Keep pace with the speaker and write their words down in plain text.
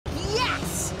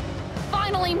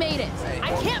finally made it. I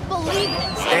can't believe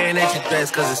it. Staring at your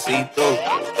dress cause it's see-through.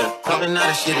 Yeah. Talking all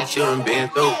the shit that you done been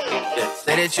through. Yeah.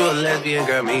 Say that you a lesbian,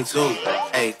 girl, me too.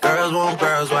 Hey, girls want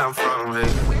girls where I'm from, hey.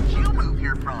 Where'd you move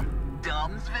here from?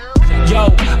 Dumbsville?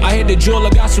 Yo, I hit the jeweler,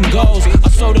 got some goals. I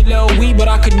sold a little weed, but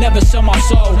I could never sell my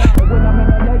soul. And when I'm in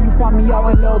LA, you find me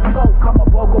out in Lil Scope. Come a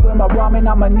vocal with my ramen,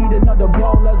 I'ma need another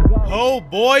bowl. Let's go. Oh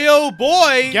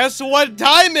boy, guess what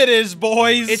time it is,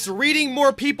 boys? It's reading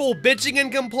more people bitching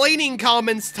and complaining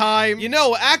comments time. You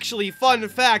know, actually, fun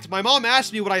fact, my mom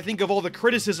asked me what I think of all the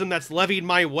criticism that's levied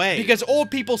my way. Because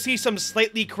old people see some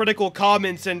slightly critical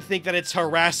comments and think that it's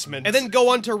harassment. And then go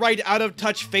on to write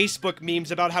out-of-touch Facebook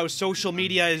memes about how social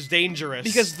media is dangerous.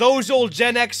 Because those old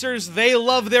Gen Xers, they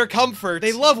love their comfort.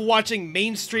 They love watching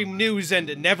mainstream news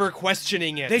and never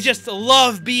questioning it. They just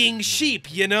love being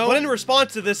sheep, you know? But in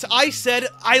response to this, I said,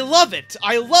 I love it.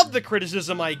 I love the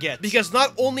criticism I get. Because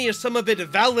not only is some of it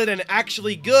valid and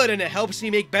actually good and it helps me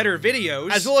make better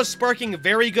videos, as well as sparking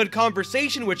very good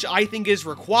conversation, which I think is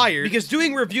required. Because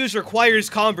doing reviews requires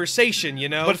conversation, you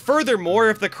know? But furthermore,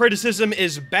 if the criticism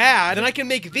is bad, then I can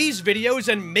make these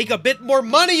videos and make a bit more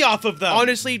money off of them.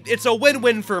 Honestly, it's a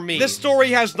win-win for me. This story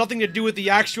has nothing to do with the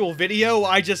actual video,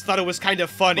 I just thought it was kind of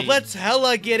funny. But let's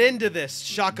hella get into this,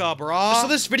 shaka brah. So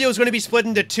this video is going to be split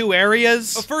into two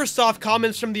areas. First off,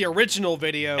 comments from the original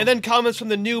video, and then comments from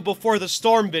the new Before the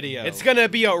Storm video. It's gonna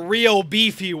be a real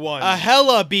beefy one. A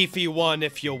hella beefy one,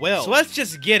 if you will. So let's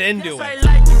just get into it. I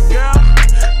like you, girl.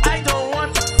 I don't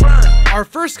want to front. Our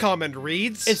first comment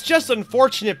reads, "It's just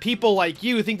unfortunate people like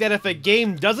you think that if a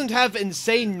game doesn't have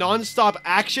insane non-stop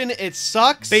action, it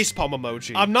sucks." Facepalm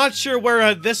emoji. I'm not sure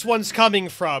where this one's coming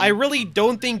from. I really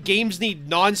don't think games need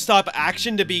non-stop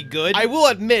action to be good. I will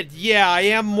admit, yeah, I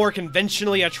am more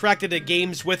conventionally attracted to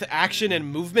games with action and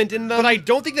movement in them, but I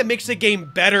don't think that makes a game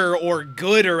better or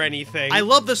good or anything. I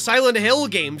love the Silent Hill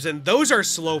games, and those are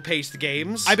slow-paced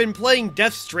games. I've been playing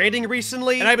Death Stranding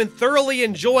recently, and I've been thoroughly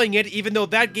enjoying it, even though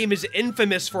that game is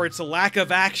infamous for its lack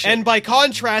of action. And by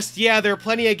contrast, yeah, there are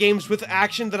plenty of games with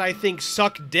action that I think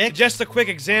suck dick. Just a quick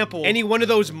example, any one of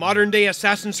those modern-day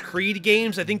Assassin's Creed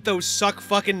games, I think those suck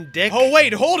fucking dick. Oh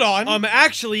wait, hold on.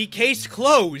 Actually, case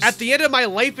closed. At the end of my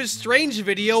Life is Strange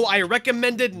video, I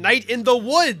recommended Night in the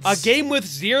Woods, a game with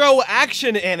zero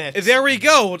action in it. There we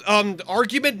go,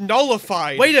 argument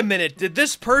nullified. Wait a minute, did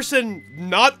this person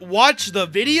not watch the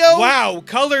video? Wow,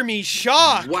 color me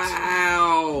shocked.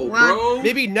 Wow, bro.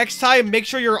 Maybe next time, make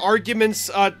sure your arguments,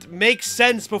 make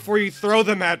sense before you throw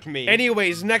them at me.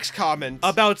 Anyways, next comment.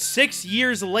 About 6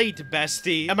 years late,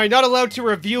 bestie. Am I not allowed to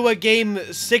review a game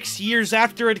 6 years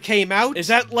after it came out? Is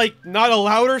that, like, not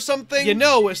allowed or something? You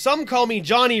know, some call me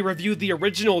Johnny reviewed the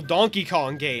original Donkey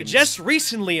Kong game. Just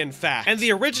recently, in fact. And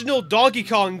the original Donkey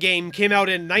Kong game came out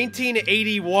in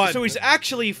 1981. So he's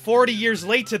actually 40 years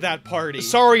late to that party.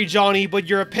 Sorry, Johnny, but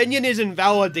your opinion is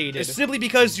invalidated. It's simply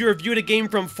because you reviewed a game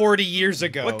from 40 years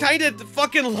ago. What kind of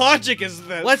fucking logic is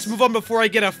this? Let's move on before I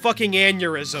get a fucking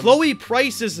aneurysm. Chloe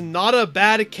Price is not a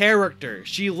bad character.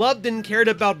 She loved and cared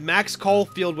about Max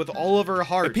Caulfield with all of her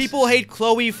heart. But people hate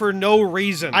Chloe for no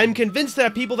reason. I'm convinced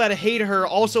that people that hate her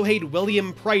also hate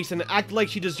William Price and act like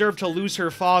she deserved to lose her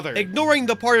father. Ignoring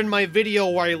the part in my video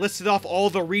where I listed off all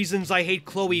the reasons I hate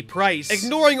Chloe Price.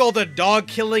 Ignoring all the dog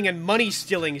killing and money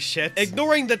stealing shit.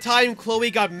 Ignoring the time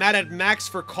Chloe got mad at Max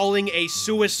for calling a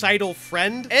suicidal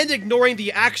friend. And ignoring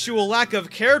the actual lack of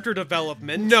character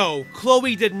development. No,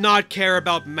 Chloe did not care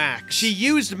about Max. She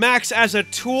used Max as a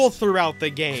tool throughout the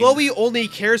game. Chloe only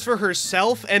cares for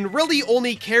herself and really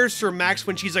only cares for Max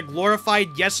when she's a glorified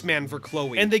yes man for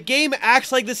Chloe. And the game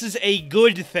acts like this is a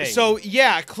good thing. So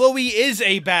yeah, Chloe is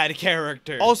a bad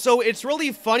character. Also, it's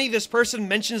really funny this person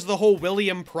mentions the whole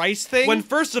William Price thing, when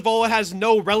first of all, it has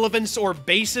no relevance or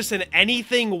basis in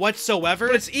anything whatsoever.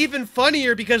 But it's even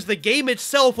funnier because the game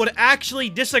itself would actually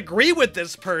disagree with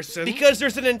this person, because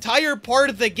there's an entire part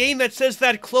of the game that says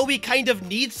that Chloe kind of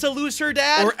needs to lose her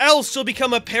dad, or else she'll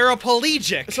become a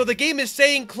paraplegic. So the game is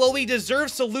saying Chloe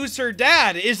deserves to lose her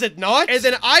dad, is it not? And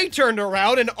then I turned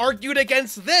around and argued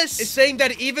against this, saying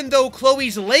that even though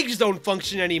Chloe's legs don't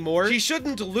function anymore, she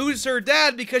shouldn't lose her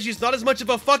dad because she's not as much of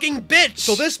a fucking bitch.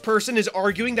 So this person is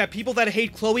arguing that people that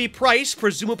hate Chloe Price,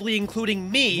 presumably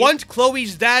including me, want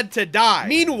Chloe's dad to die.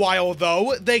 Meanwhile,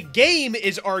 though, the game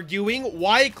is arguing why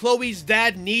why Chloe's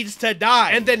dad needs to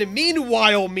die. And then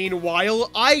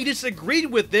meanwhile, I disagreed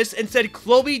with this and said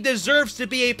Chloe deserves to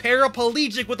be a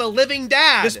paraplegic with a living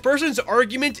dad. This person's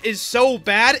argument is so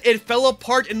bad, it fell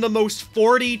apart in the most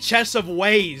 40 chess of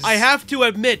ways. I have to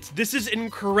admit, this is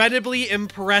incredibly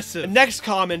impressive. Next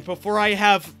comment before I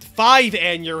have 5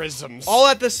 aneurysms. All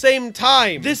at the same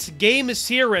time. This game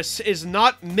series is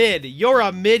not mid. You're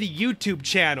a mid YouTube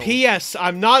channel. P.S.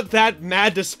 I'm not that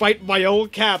mad despite my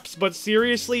old caps, but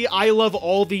seriously, I love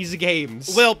all these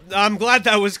games. Well, I'm glad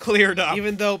that was cleared up.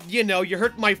 Even though, you know, you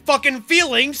hurt my fucking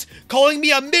feelings calling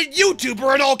me a mid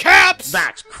YouTuber in all caps.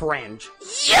 That's cringe.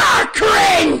 You're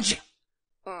cringe!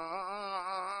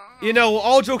 You know,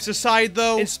 all jokes aside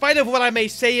though, in spite of what I may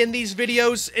say in these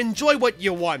videos, enjoy what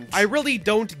you want. I really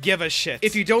don't give a shit.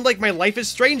 If you don't like my Life is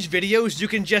Strange videos, you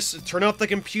can just turn off the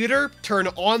computer, turn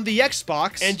on the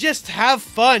Xbox, and just have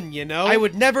fun, you know? I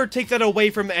would never take that away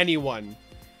from anyone.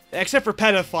 Except for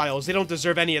pedophiles, they don't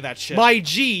deserve any of that shit. My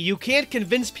G, you can't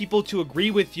convince people to agree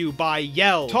with you by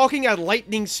yell, talking at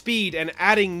lightning speed, and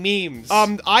adding memes.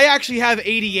 I actually have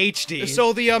ADHD,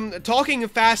 so the, talking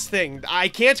fast thing, I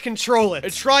can't control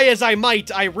it. Try as I might,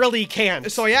 I really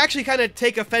can't. So I actually kind of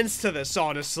take offense to this,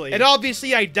 honestly. And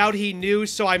obviously, I doubt he knew,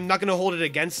 so I'm not gonna hold it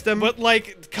against him. But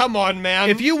like, come on, man.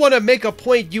 If you want to make a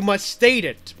point, you must state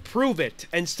it. Prove it,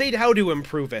 and state how to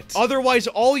improve it. Otherwise,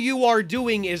 all you are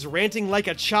doing is ranting like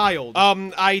a child.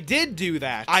 I did do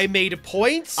that. I made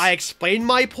points, I explained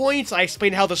my points, I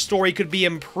explained how the story could be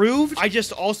improved. I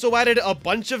just also added a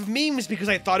bunch of memes because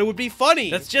I thought it would be funny.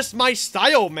 That's just my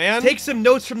style, man. Take some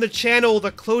notes from the channel,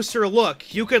 The Closer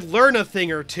Look. You could learn a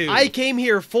thing or two. I came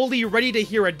here fully ready to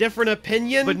hear a different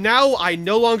opinion, but now I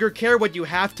no longer care what you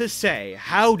have to say.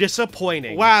 How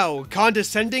disappointing. Wow,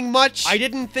 condescending much? I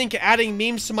didn't think adding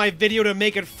memes to my video to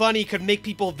make it funny could make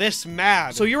people this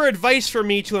mad. So your advice for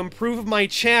me to improve my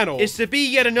channel is to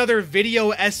be yet another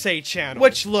video essay channel.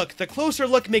 Which, look, The Closer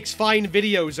Look makes fine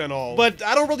videos and all, but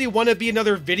I don't really want to be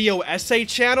another video essay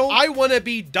channel. I want to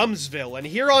be Dumbsville, and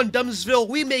here on Dumbsville,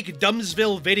 we make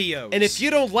Dumbsville videos. And if you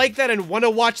don't like that and want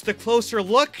to watch The Closer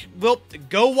Look, well,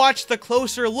 go watch The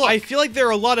Closer Look. I feel like there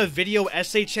are a lot of video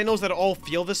essay channels that all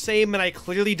feel the same, and I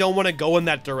clearly don't want to go in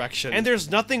that direction. And there's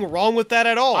nothing wrong with that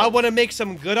at all. I want to make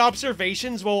some good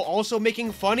observations while also making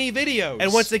funny videos.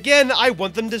 And once again, I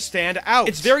want them to stand out.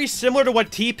 It's very similar to what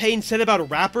T-Pain said about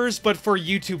rappers, but for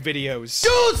YouTube videos.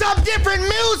 Do some different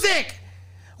music!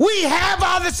 We have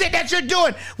all the shit that you're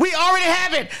doing. We already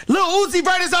have it. Lil Uzi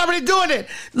Vert is already doing it.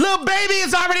 Lil Baby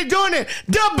is already doing it.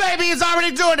 Dub Baby is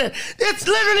already doing it. It's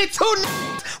literally two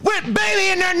with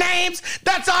baby in their names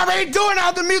that's already doing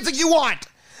all the music you want.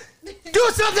 Do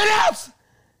something else!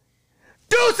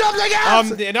 Do something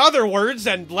else! In other words,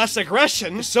 and less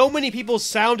aggression, so many people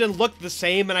sound and look the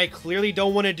same, and I clearly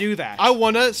don't want to do that. I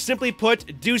want to, simply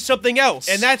put, do something else.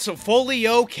 And that's fully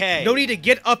okay. No need to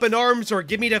get up in arms or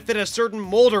get me to fit a certain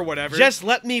mold or whatever. Just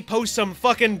let me post some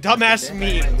fucking dumbass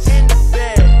memes.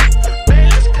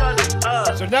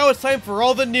 So now it's time for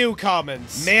all the new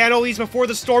comments. Man, all these Before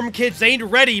the Storm kids ain't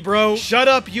ready, bro. Shut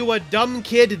up, you a dumb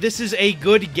kid. This is a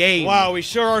good game. Wow, we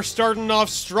sure are starting off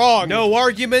strong. No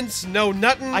arguments, no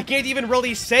nothing. I can't even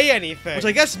really say anything, which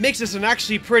I guess makes this an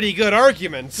actually pretty good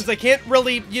argument, since I can't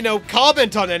really, you know,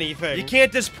 comment on anything. You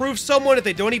can't disprove someone if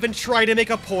they don't even try to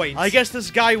make a point. I guess this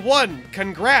guy won.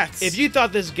 Congrats. If you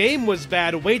thought this game was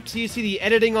bad, wait till you see the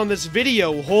editing on this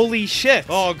video. Holy shit.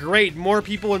 Oh, great. More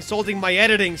people insulting my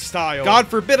editing style. God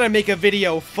forbid I make a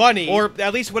video funny, or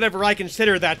at least whatever I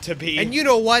consider that to be. And you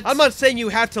know what? I'm not saying you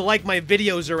have to like my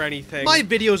videos or anything. My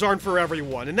videos aren't for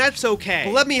everyone, and that's okay.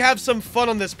 But let me have some fun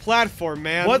on this platform,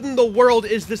 man. What in the world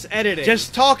is this editing?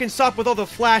 Just talk and stop with all the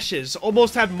flashes.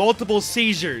 Almost had multiple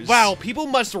seizures. Wow, people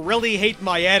must really hate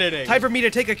my editing. Time for me to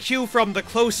take a cue from The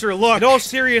Closer Look. In all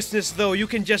seriousness, though, you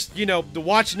can just, you know,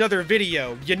 watch another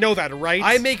video. You know that, right?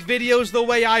 I make videos the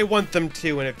way I want them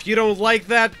to, and if you don't like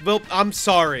that, well, I'm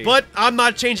sorry. But I'm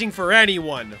not changing for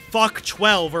anyone. Fuck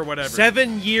 12 or whatever.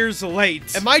 7 years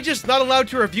late. Am I just not allowed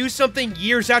to review something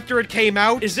years after it came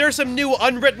out? Is there some new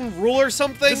unwritten rule or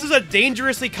something? This is a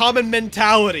dangerously common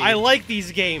mentality. I like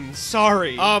these games.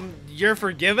 Sorry. You're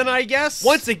forgiven, I guess?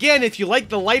 Once again, if you like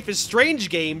the Life is Strange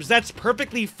games, that's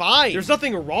perfectly fine. There's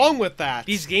nothing wrong with that.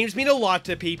 These games mean a lot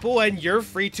to people, and you're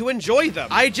free to enjoy them.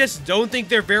 I just don't think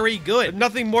they're very good.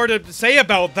 Nothing more to say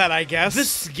about that, I guess.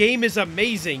 This game is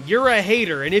amazing. You're a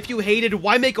hater, and if you hated,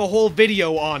 why make a whole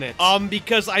video on it?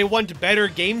 Because I want better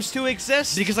games to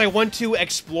exist? Because I want to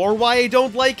explore why I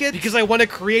don't like it? Because I want to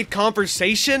create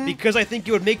conversation? Because I think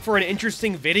it would make for an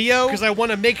interesting video? Because I want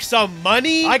to make some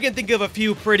money? I can think of a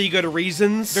few pretty good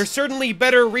reasons. There's certainly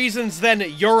better reasons than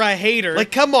you're a hater.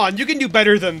 Like, come on, you can do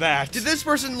better than that. Did this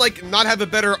person, like, not have a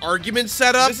better argument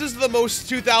set up? This is the most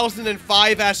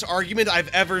 2005-ass argument I've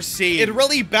ever seen. It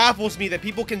really baffles me that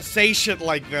people can say shit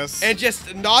like this and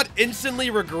just not instantly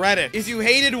regret it. If you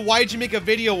hated, why'd you make a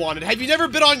video on it? Have you never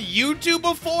been on YouTube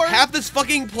before? Half this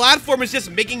fucking platform is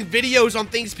just making videos on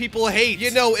things people hate.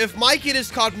 You know, if my kid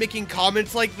is caught making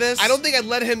comments like this, I don't think I'd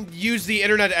let him use the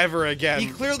internet ever again. He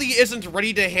clearly isn't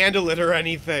ready to handle it or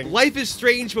anything. Life is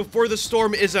Strange Before the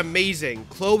Storm is amazing.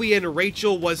 Chloe and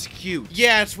Rachel was cute.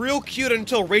 Yeah, it's real cute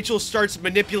until Rachel starts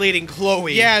manipulating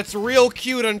Chloe. Yeah, it's real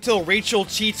cute until Rachel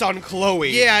cheats on Chloe.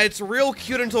 Yeah, it's real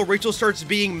cute until Rachel starts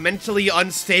being mentally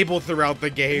unstable throughout the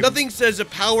game. Nothing says a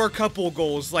power couple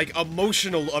goals like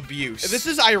emotional abuse. This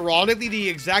is ironically the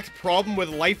exact problem with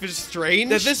Life is Strange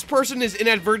that this person is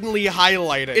inadvertently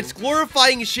highlighting. It's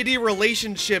glorifying shitty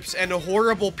relationships and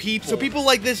horrible people, so people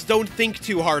like this don't think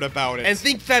too hard about it and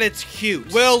think that it's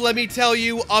cute. Well, let me tell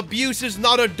you, abuse is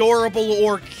not adorable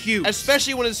or cute,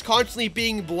 especially when it's constantly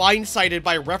being blindsided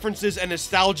by references and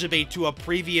nostalgia bait to a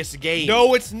previous game.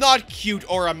 No, it's not cute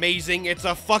or amazing, it's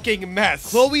a fucking mess.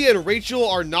 Chloe and Rachel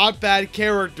are not bad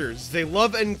characters. They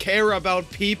love and care about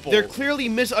people. They're clearly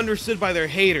misunderstood by their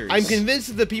haters. I'm convinced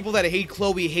that the people that hate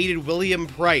Chloe hated William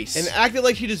Price and acted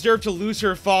like she deserved to lose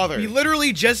her father. We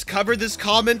literally just covered this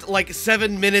comment like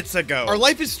 7 minutes ago. Are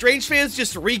Life is Strange fans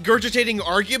just regurgitating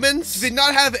arguments? Do they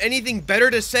not have anything better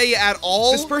to say at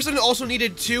all? This person also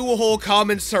needed 2 whole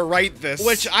comments to write this,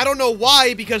 which I don't know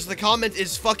why, because the comment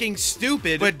is fucking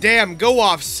stupid, but damn, go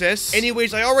off, sis.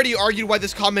 Anyways, I already argued why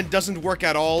this comment doesn't work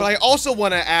at all, but I also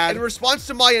want to add, in response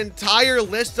to my entire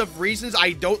list of reasons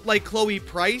I don't like Chloe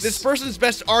Price, this person's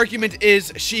best argument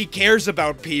is she cares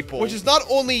about people, which is not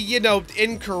only, you know,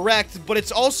 incorrect, but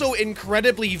it's also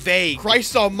incredibly vague.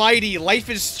 Christ almighty, Life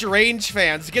is Strange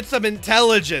fans, get some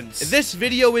intelligence. This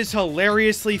video is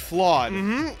hilariously flawed.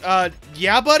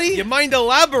 Yeah, buddy? You mind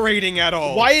elaborating at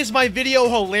all? Why is my video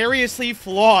hilariously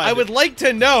flawed? I would like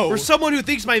to know. For someone who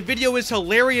thinks my video is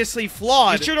hilariously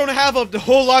flawed, you sure don't have a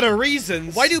whole lot of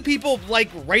reasons. Why do people, like,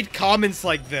 write comments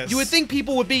like this? You would think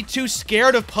people would be too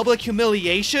scared of public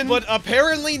humiliation, but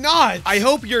apparently not. I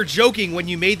hope you're joking when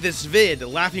you made this vid,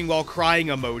 laughing while crying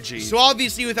emoji. So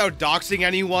obviously without doxing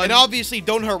anyone, and obviously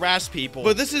don't harass people,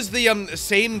 but this is the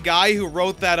same guy who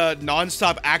wrote that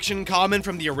non-stop action comment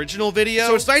from the original video,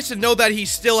 so it's nice to know that he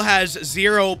still has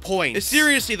 0 points.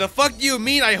 Seriously, the fuck do you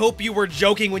mean I hope you were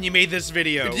joking when you made this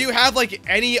video? Do you have like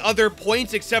any other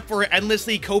points except for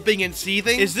endlessly coping and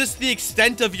seething? Is this the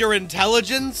extent of your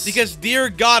intelligence? Because dear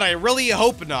God, I really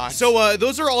hope not. So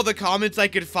those are all the comments I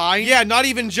could find. Yeah, not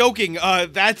even joking,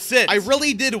 that's it. I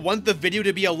really did want the video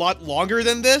to be a lot longer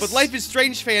than this, but Life is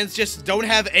Strange fans just don't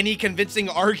have any convincing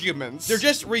arguments. They're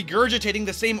just regurgitating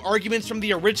the same arguments from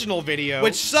the original video,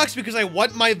 which sucks because I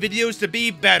want my videos to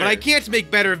be better. But I can't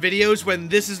make better videos when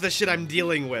this is the shit I'm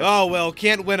dealing with. Oh well,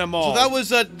 can't win them all. So that was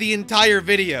the entire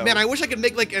video. Man, I wish I could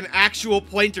make like an actual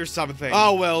point or something.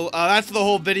 Oh well, that's the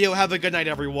whole video. Have a good night,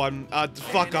 everyone.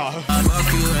 Fuck off.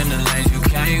 Fuck you in the lanes you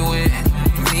came with.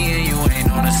 Me and you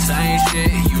ain't on the same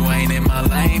shit. You ain't in my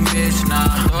lane, bitch.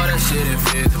 Nah, throw that shit in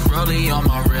fifth. Rollie on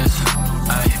my wrist.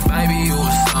 Ay, baby, you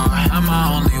a star. I'm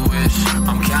my only wish.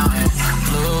 I'm counting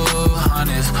blue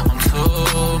hundreds. I'm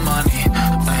too money.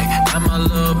 Ay, and my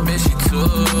little bitch, she too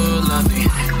lovely.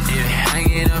 Yeah,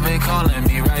 hanging up and calling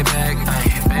me right back. Ay,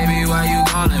 baby, why you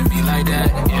calling me like that?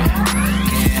 Yeah,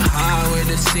 getting high with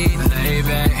the seat laid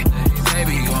back.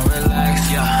 Baby, gon'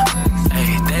 relax, yeah.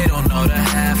 Hey, they don't know the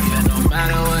half, yeah. No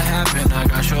matter what happened, I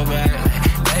got your back.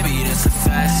 Baby, that's the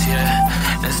facts, yeah.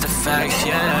 That's the facts,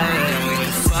 yeah. We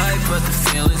can fight, but the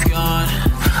feeling's gone.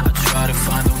 I try to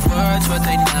find the words, but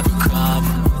they never come.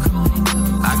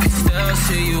 I can still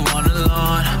see you on the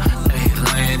lawn. Hey,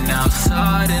 laying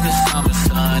outside in the summer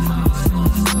sun.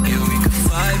 Yeah, we can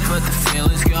fight, but the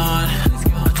feeling's gone.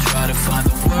 I try to find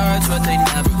the words, but they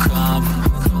never come.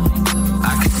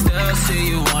 I can still see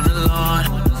you on the lawn.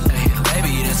 Hey,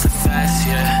 baby, that's the facts,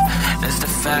 yeah. That's the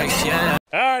facts, yeah.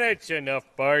 Ah, that's enough,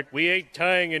 Bart. We ain't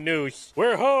tying a noose.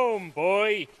 We're home,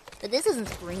 boy. But this isn't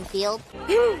Springfield.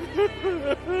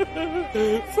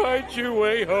 Find your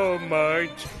way home,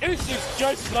 Marge. This is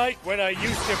just like when I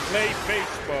used to play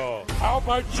baseball. How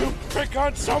about you pick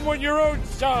on someone your own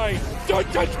size? Don't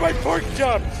touch my pork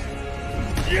chops!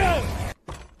 Yeah!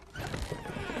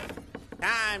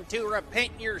 Time to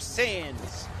repent your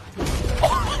sins.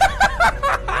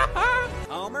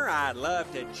 Homer, I'd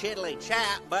love to chiddly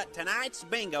chat, but tonight's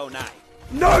bingo night.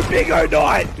 No bingo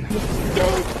night!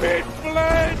 Stupid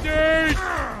Flanders!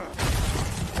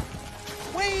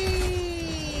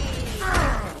 Whee!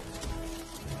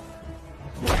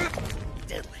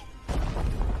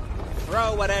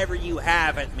 you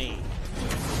have at me.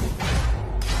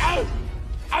 Ow!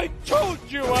 I told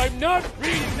you I'm not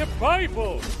reading the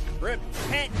Bible!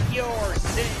 Repent your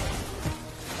sin.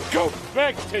 Go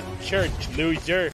back to church, loser!